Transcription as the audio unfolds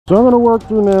So I'm gonna work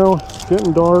through now. It's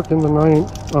getting dark in the night.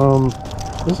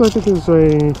 This I think is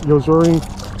a Yozuri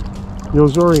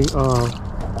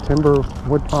timber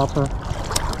wood popper.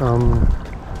 I'm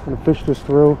gonna fish this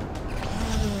through,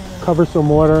 cover some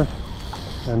water,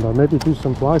 and maybe do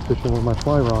some fly fishing when my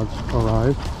fly rods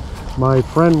arrive. My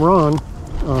friend Ron,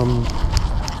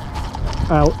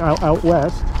 out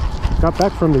west, got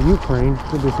back from the Ukraine,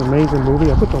 did this amazing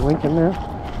movie. I put the link in there.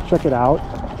 Check it out.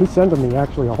 He's sending me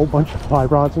actually a whole bunch of fly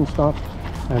rods and stuff,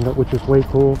 and which is way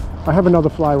cool. I have another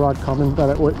fly rod coming,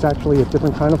 but it's actually a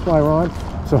different kind of fly rod.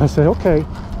 So I said, okay.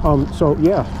 So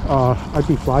yeah, I'd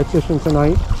be fly fishing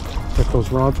tonight if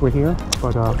those rods were here.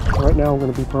 But right now I'm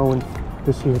going to be throwing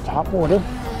this here Topwater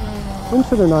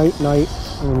into the night,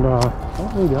 and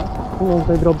well, maybe, who knows,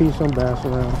 maybe there'll be some bass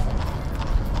around.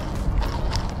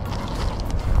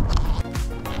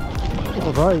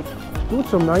 All right, doing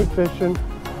some night fishing.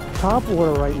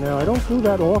 Topwater right now. I don't do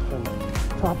that often.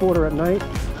 Topwater at night,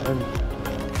 and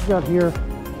we got here.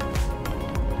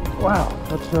 Wow,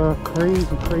 that's a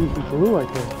crazy blue, I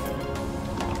think.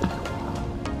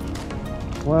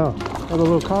 Wow, got a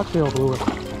little cocktail blue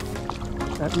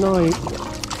at night.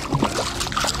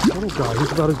 Oh God,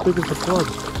 he's about as big as a plug.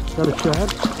 Got a shad?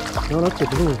 No, that's a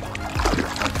blue.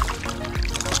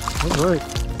 All right,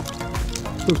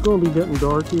 so it's going to be getting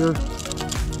dark here.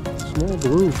 Small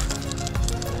blue.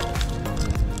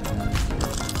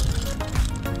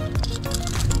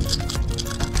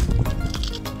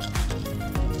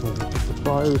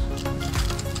 Fires.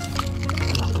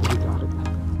 Oh, we got it.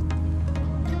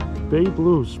 Bay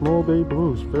blues, small bay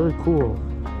blues, very cool.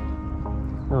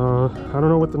 I don't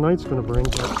know what the night's going to bring,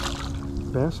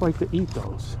 but bass like to eat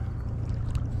those.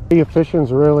 The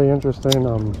fishing's really interesting.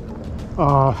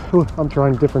 I'm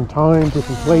trying different times,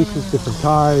 different places, different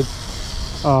tides.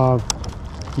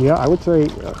 Yeah, I would say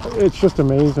it's just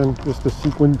amazing, just the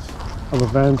sequence of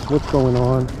events, what's going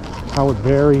on, how it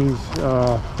varies,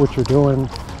 what you're doing.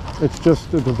 It's just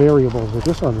the variables are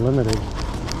just unlimited.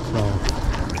 So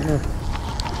yeah.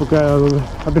 Okay,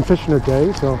 I've been fishing a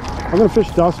day, so I'm gonna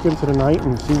fish dusk into the night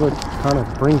and see what kind of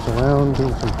brings around.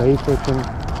 Doing some bay fishing.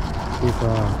 See if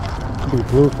could be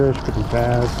bluefish, could be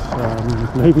bass,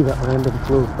 maybe that random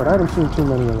fluke, but I haven't seen too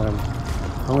many of them.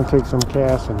 I'm gonna take some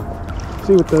casts and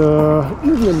see what the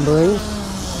evening brings.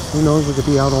 Who knows? We could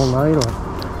be out all night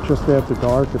or just after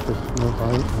dark if there's no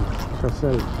bite. And like I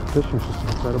said, fishing's just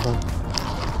incredible.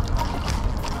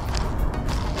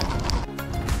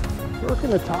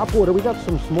 Working the Topwater, we got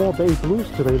some small bay blues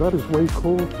today. That is way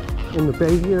cool in the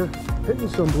bay here. Hitting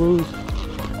some blues.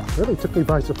 Really took me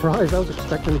by surprise. I was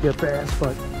expecting to get bass,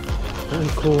 but very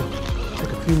cool. Take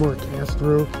a few more casts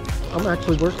through. I'm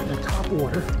actually working the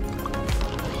Topwater.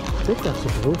 I think that's a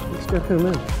blue. Let's get him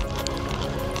in. See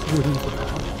what he's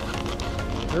about.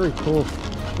 Very cool.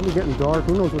 It's only getting dark.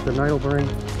 Who knows what the night will bring?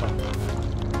 But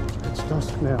it's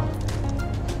dusk now.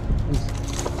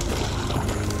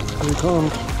 Here he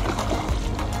comes.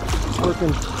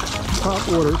 Working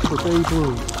Topwater for bay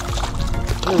blues.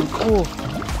 Very cool.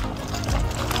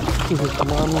 This is a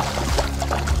mommy.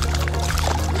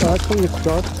 Actually, it's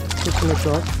dark. It's in the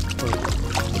dark, but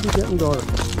it'll be getting dark.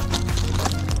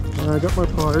 And I got my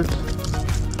pliers.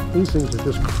 These things are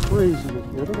just crazy this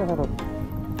year. I think I had a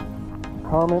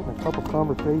comment and a couple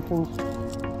conversations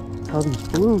how these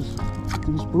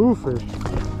bluefish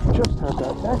just have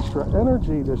that extra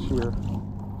energy this year.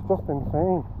 It's just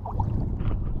insane.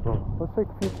 So let's take a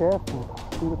few casts and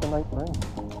see what the night brings.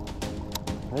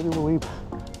 Maybe we'll leave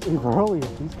early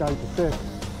if these guys are thick.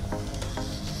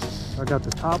 I got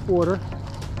the Topwater.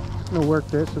 I'm gonna work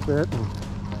this a bit and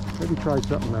maybe try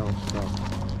something else. So,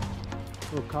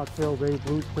 little cocktail bay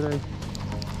blues today.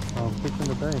 Fishing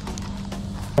the bay.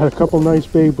 Had a couple nice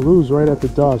bay blues right at the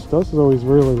Dusk. Dusk is always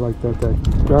really like that, I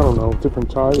don't know,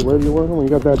 different tide, wherever you're working. When you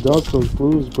got that Dusk, those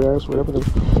blues, brass, whatever,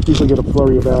 usually get a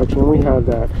flurry of action, and we had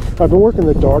that. I've been working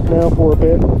the dark now for a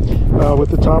bit with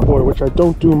the Topwater, which I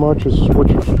don't do much,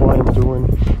 which is why I'm doing.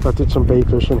 I did some bait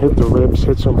fishing, hit the ribs,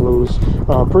 hit some blues,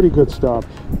 pretty good stuff.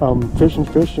 Fishing,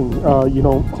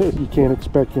 you can't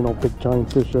expect, big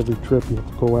giant fish every trip. You have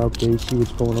to go out, gauge, see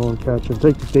what's going on, catch and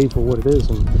take the day for what it is,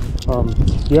 and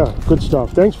yeah, good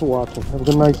stuff. Thanks for watching. Have a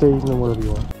good night, day, evening, wherever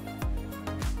you are.